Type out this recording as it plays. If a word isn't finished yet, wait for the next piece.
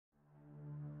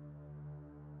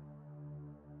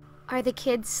Are the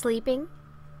kids sleeping?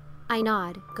 I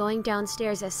nod, going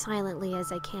downstairs as silently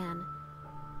as I can.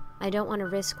 I don't want to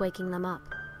risk waking them up.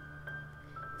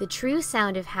 The true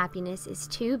sound of happiness is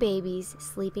two babies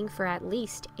sleeping for at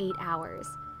least 8 hours.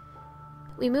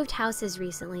 We moved houses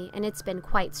recently, and it's been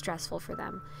quite stressful for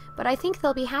them, but I think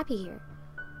they'll be happy here.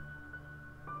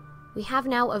 We have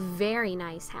now a very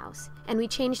nice house, and we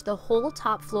changed the whole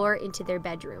top floor into their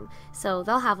bedroom, so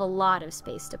they'll have a lot of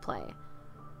space to play.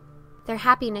 Their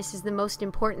happiness is the most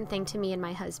important thing to me and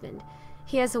my husband.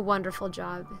 He has a wonderful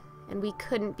job, and we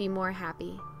couldn't be more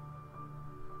happy.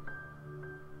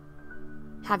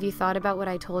 Have you thought about what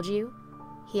I told you?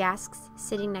 He asks,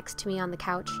 sitting next to me on the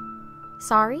couch.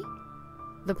 Sorry?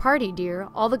 The party, dear.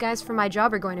 All the guys from my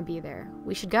job are going to be there.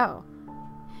 We should go.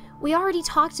 We already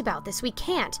talked about this. We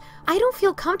can't. I don't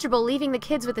feel comfortable leaving the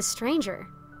kids with a stranger.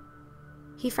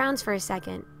 He frowns for a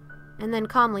second, and then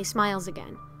calmly smiles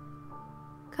again.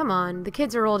 Come on, the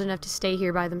kids are old enough to stay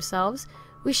here by themselves.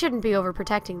 We shouldn't be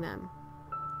overprotecting them.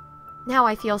 Now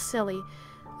I feel silly.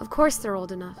 Of course they're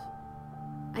old enough.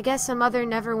 I guess a mother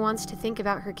never wants to think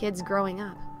about her kids growing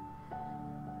up.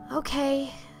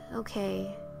 Okay,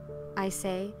 I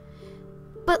say.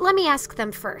 But let me ask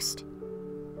them first.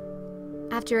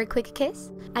 After a quick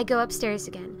kiss, I go upstairs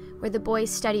again, where the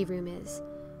boys' study room is.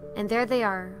 And there they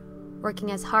are, working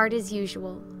as hard as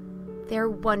usual. They're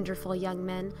wonderful young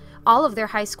men. All of their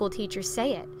high school teachers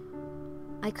say it.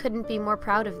 I couldn't be more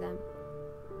proud of them.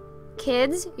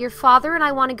 Kids, your father and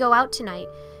I want to go out tonight.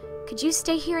 Could you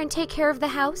stay here and take care of the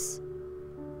house?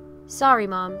 Sorry,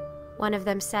 Mom, one of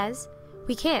them says.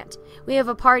 We can't. We have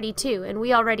a party too, and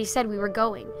we already said we were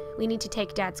going. We need to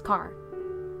take Dad's car.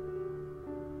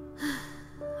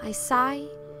 I sigh,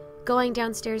 going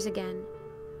downstairs again.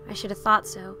 I should have thought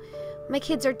so. My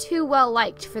kids are too well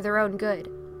liked for their own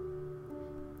good.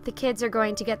 The kids are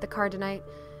going to get the car tonight,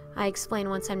 I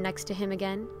explain once I'm next to him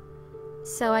again.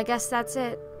 So I guess that's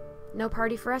it. No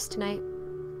party for us tonight.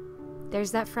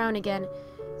 There's that frown again,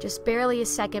 just barely a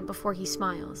second before he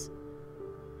smiles.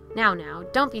 Now,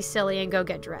 don't be silly and go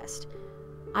get dressed.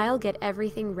 I'll get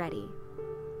everything ready.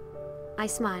 I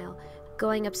smile,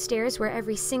 going upstairs where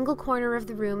every single corner of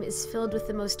the room is filled with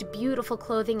the most beautiful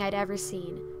clothing I'd ever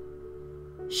seen.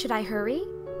 Should I hurry?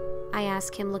 I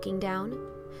ask him, looking down.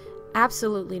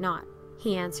 Absolutely not,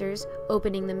 he answers,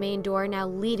 opening the main door now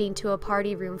leading to a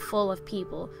party room full of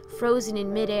people, frozen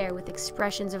in midair with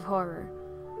expressions of horror.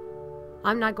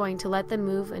 I'm not going to let them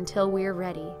move until we're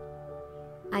ready.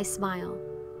 I smile.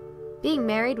 Being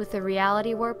married with a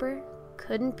reality warper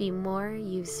couldn't be more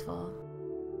useful.